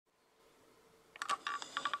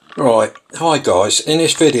Right, hi guys, in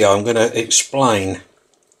this video I'm going to explain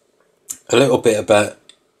a little bit about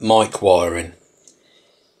mic wiring.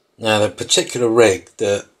 Now the particular rig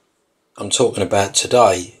that I'm talking about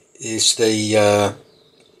today is the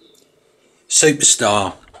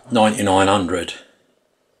Superstar 9900,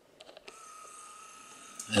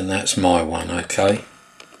 and that's my one. Okay,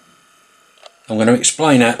 I'm going to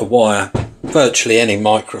explain how to wire virtually any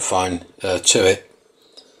microphone to it.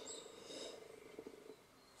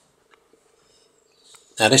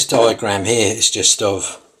 Now this diagram here is just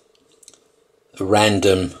of a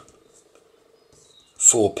random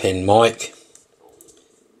 4-pin mic,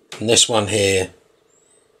 and this one here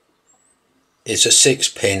is a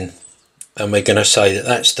 6-pin, and we're going to say that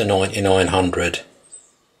that's the 9900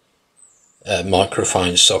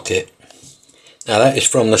 microphone socket. Now that is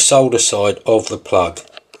from the solder side of the plug,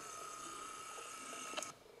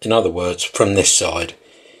 in other words from this side.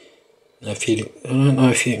 Now I don't know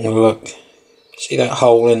if you can look, see that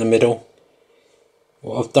hole in the middle?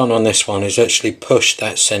 What I've done on this one is actually pushed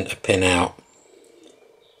that centre pin out,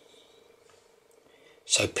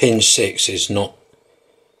 so pin 6 is not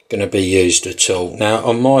going to be used at all. Now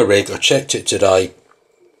on my rig, I checked it today,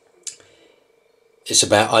 it's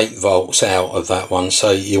about 8 volts out of that one, so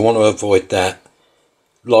you want to avoid that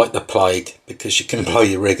like the plague, because you can blow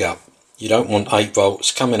your rig up. You don't want 8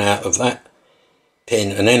 volts coming out of that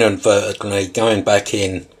pin and inadvertently going back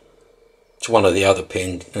in to one of the other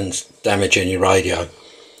pins and damaging your radio.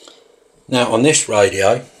 Now on this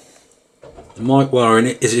radio, the mic wiring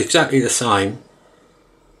is exactly the same,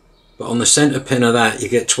 but on the centre pin of that you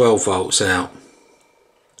get 12 volts out.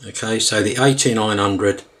 Okay, so the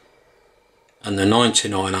 8900 and the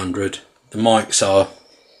 9900, the mics are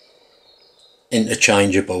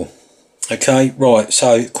interchangeable. Okay, right,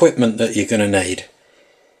 so equipment that you're going to need: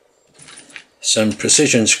 some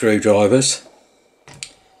precision screwdrivers,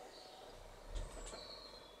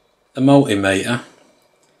 a multimeter,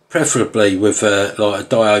 preferably with like a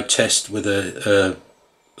diode test with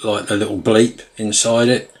like a little bleep inside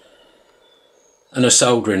it, and a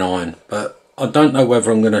soldering iron. But I don't know whether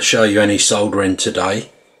I'm going to show you any soldering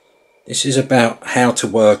today. This is about how to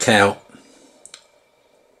work out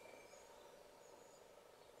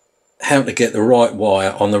how to get the right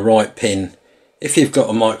wire on the right pin. If you've got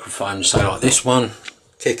a microphone, say like this one,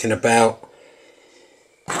 kicking about,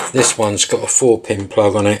 this one's got a 4-pin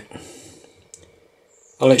plug on it.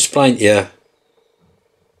 I'll explain to you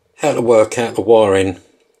how to work out the wiring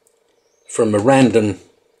from a random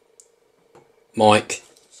mic,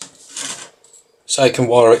 so you can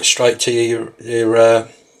wire it straight to your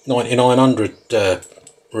 9900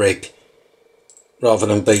 rig, rather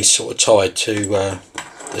than be sort of tied to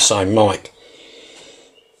the same mic.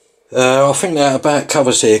 I think that about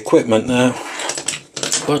covers the equipment. Now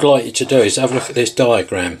what I'd like you to do is have a look at this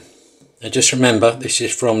diagram, and just remember this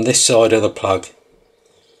is from this side of the plug.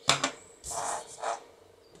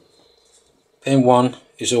 Pin 1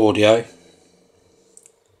 is audio,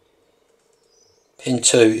 pin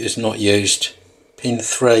 2 is not used, pin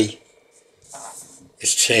 3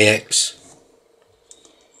 is TX,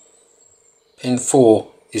 pin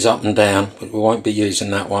 4 is up and down, but we won't be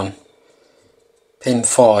using that one, pin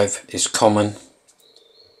 5 is common,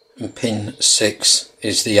 and pin 6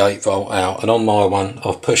 is the 8 volt out. And on my one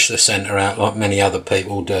I've pushed the centre out like many other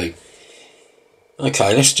people do.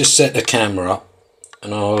 Okay, let's just set the camera up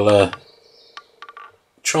and I'll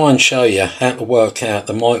try and show you how to work out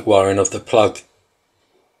the mic wiring of the plug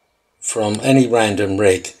from any random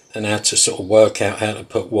rig, and how to sort of work out how to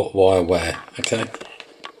put what wire where. Okay.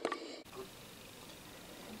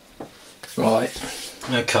 Right,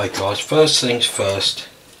 okay guys, first things first,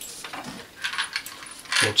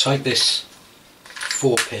 we'll take this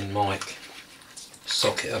 4-pin mic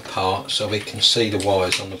socket apart so we can see the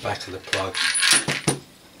wires on the back of the plug.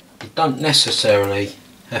 You don't necessarily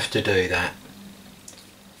have to do that,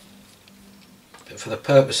 but for the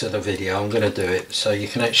purpose of the video I'm going to do it so you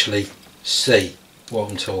can actually see what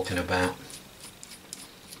I'm talking about.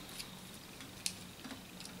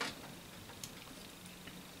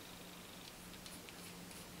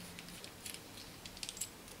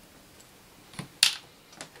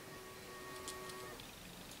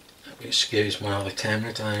 Excuse my other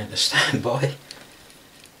camera going into standby.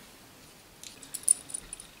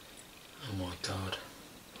 Oh my god,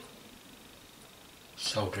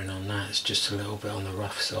 soldering on that is just a little bit on the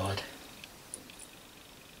rough side.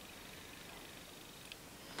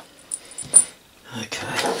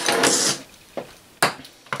 Okay,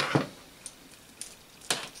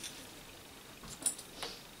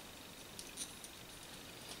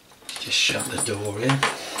 just shut the door in.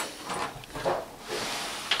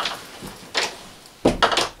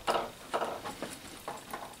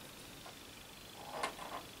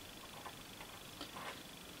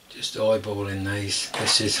 just eyeballing these.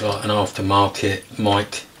 This is like an aftermarket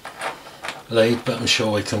mic lead, but I'm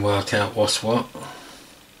sure we can work out what's what.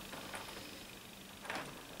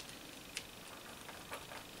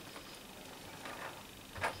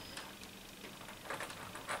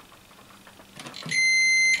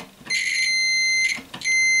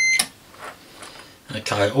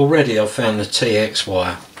 Okay, already I've found the TX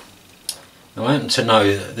wire. Now I happen to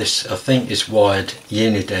know that this, I think, is wired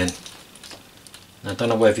uniden. Now, I don't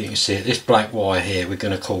know whether you can see it. This black wire here we're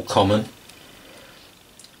going to call common.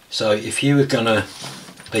 So if you were going to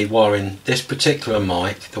be wiring this particular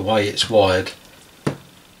mic the way it's wired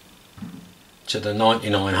to the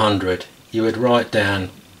 9900, you would write down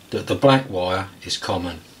that the black wire is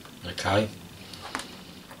common. Okay.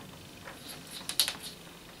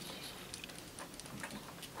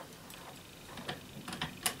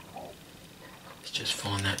 Let's just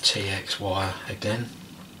find that TX wire again.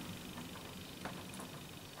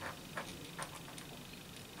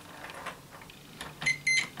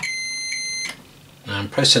 Now I'm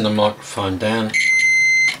pressing the microphone down,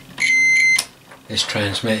 it's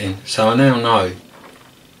transmitting, so I now know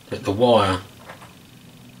that the wire,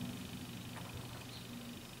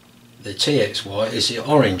 the TX wire, is the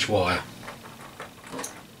orange wire.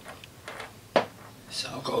 So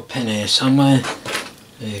I've got a pin here somewhere,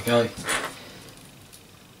 there you go.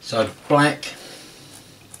 So black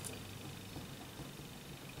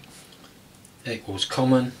equals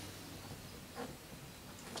common,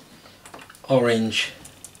 orange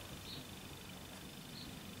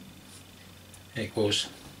equals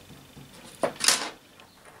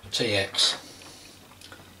TX.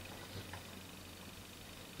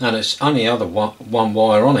 Now there's only one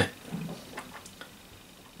wire on it,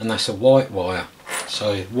 and that's a white wire.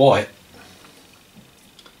 So white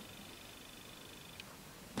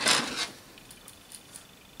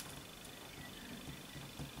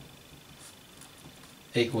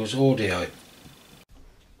equals audio.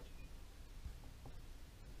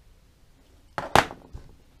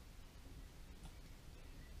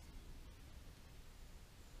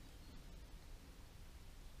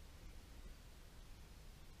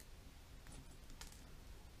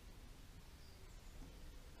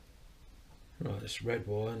 Right, this red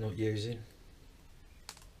wire not using.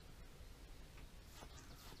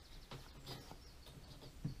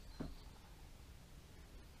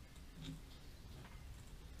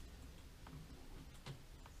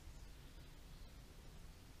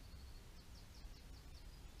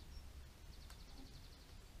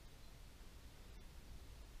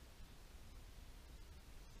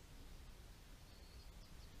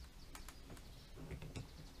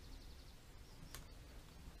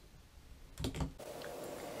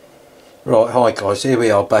 Right, hi guys, here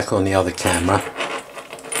we are back on the other camera.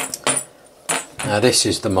 Now this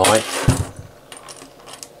is the mic.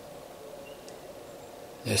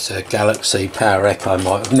 It's a Galaxy Power Echo mic.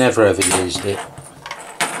 I've never ever used it.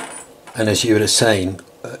 And as you would have seen,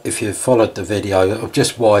 if you've followed the video, I've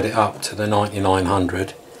just wired it up to the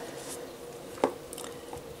 9900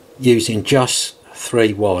 using just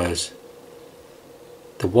 3 wires.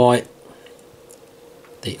 The white,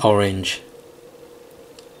 the orange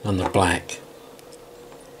and the black.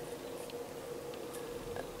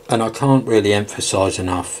 And I can't really emphasize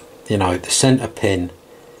enough, you know, the center pin,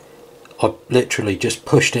 I literally just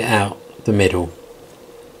pushed it out the middle,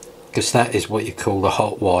 because that is what you call the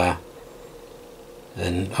hot wire.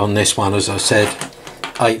 And on this one, as I said,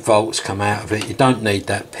 8 volts come out of it. You don't need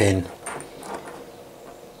that pin,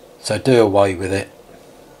 so do away with it.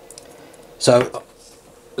 So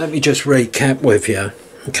let me just recap with you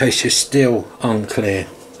in case you're still unclear.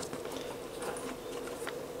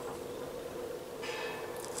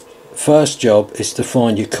 First job is to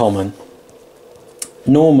find your common.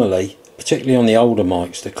 Normally, particularly on the older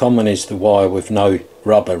mics, the common is the wire with no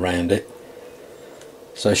rubber around it.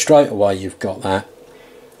 So straight away you've got that.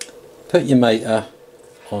 Put your meter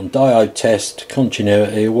on diode test,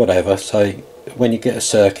 continuity or whatever, so when you get a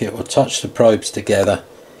circuit or touch the probes together,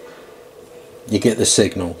 you get the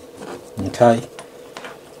signal. Okay.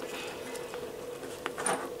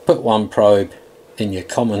 Put one probe in your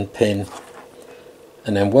common pin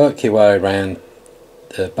and then work your way around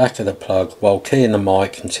the back of the plug while keying the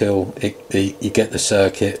mic until you get the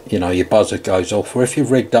circuit, you know, your buzzer goes off, or if you've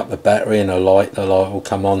rigged up the battery and the light will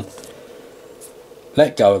come on.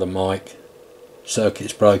 Let go of the mic,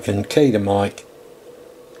 circuit's broken, key the mic,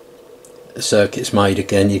 the circuit's made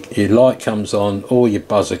again, your light comes on or your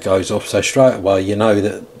buzzer goes off, so straight away you know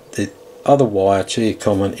that the other wire to your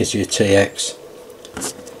common is your TX.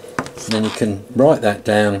 And then you can write that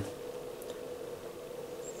down.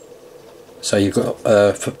 So you've got,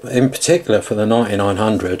 in particular for the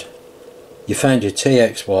 9900, you found your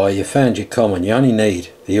TX wire, you found your common, you only need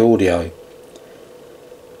the audio.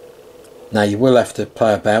 Now you will have to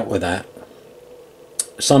play about with that.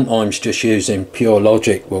 Sometimes just using pure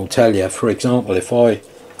logic will tell you. For example, if I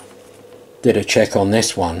did a check on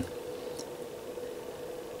this one,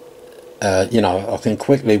 you know, I can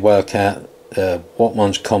quickly work out what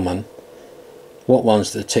one's common, what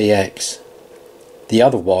one's the TX. The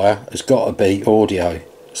other wire has got to be audio.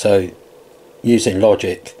 So using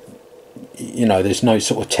logic, you know, there's no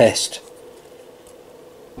sort of test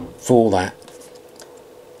for that.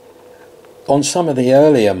 On some of the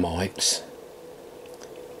earlier mics,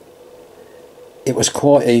 it was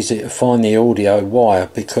quite easy to find the audio wire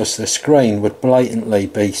because the screen would blatantly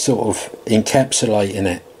be sort of encapsulating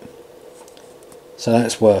it. So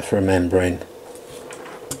that's worth remembering.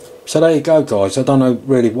 So there you go, guys. I don't know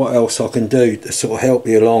really what else I can do to sort of help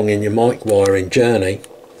you along in your mic wiring journey,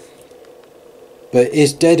 but it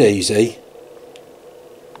is dead easy.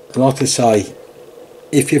 Like I say,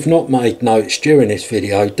 if you've not made notes during this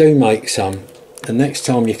video, do make some, and next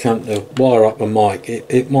time you come to wire up a mic,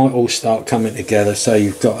 it might all start coming together, so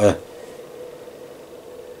you've got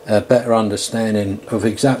a better understanding of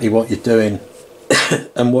exactly what you're doing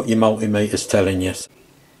and what your multimeter's telling you.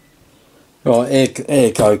 Right, here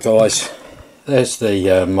you go, guys. There's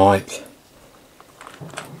the mic.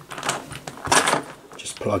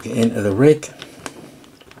 Just plug it into the rig.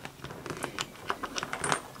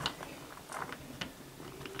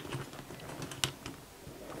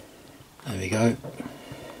 There we go.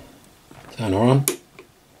 Turn her on.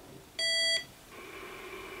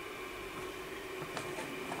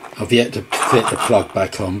 I've yet to fit the plug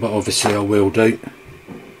back on, but obviously I will do.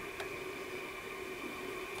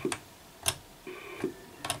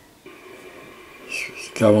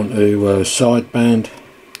 Let's go on to sideband.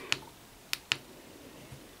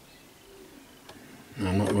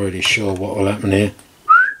 I'm not really sure what will happen here.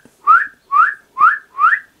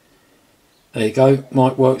 There you go,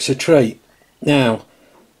 mic works a treat. Now,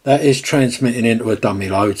 that is transmitting into a dummy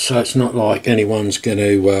load, so it's not like anyone's going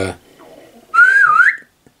to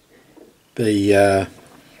be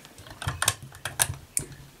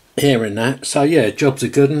hearing that. So yeah, job's a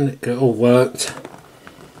good one, it all worked.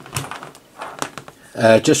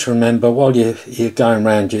 Just remember, while you're going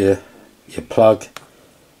around your plug,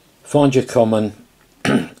 find your common.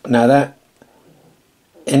 Now that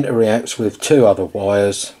interreacts with two other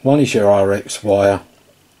wires. One is your RX wire,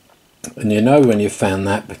 and you know when you've found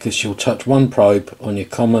that because you'll touch one probe on your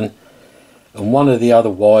common, and one of the other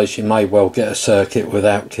wires you may well get a circuit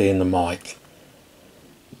without keying the mic.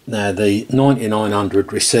 Now the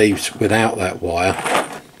 9900 receives without that wire.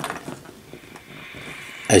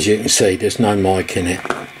 As you can see, there's no mic in it,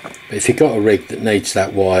 but if you've got a rig that needs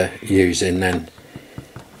that wire using, then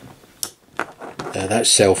that's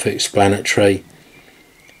self-explanatory.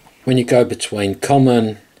 When you go between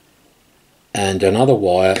common and another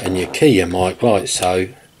wire and you key your mic like so,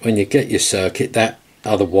 when you get your circuit, that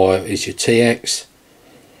other wire is your TX.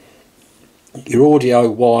 Your audio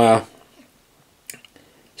wire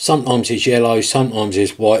sometimes is yellow, sometimes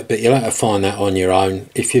is white, but you'll have to find that on your own.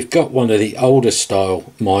 If you've got one of the older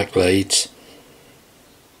style mic leads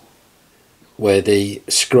where the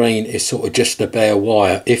screen is sort of just a bare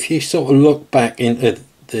wire, if you sort of look back into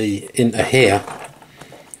here,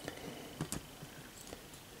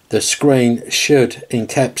 the screen should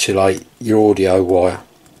encapsulate your audio wire.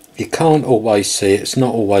 You can't always see it, it's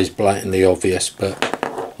not always blatantly obvious,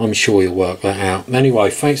 but I'm sure you'll work that out. Anyway,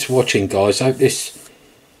 thanks for watching, guys. I hope this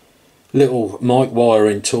little mic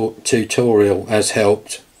wiring tutorial has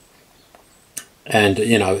helped. And,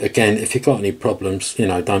 you know, again, if you've got any problems, you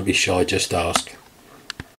know, don't be shy, just ask.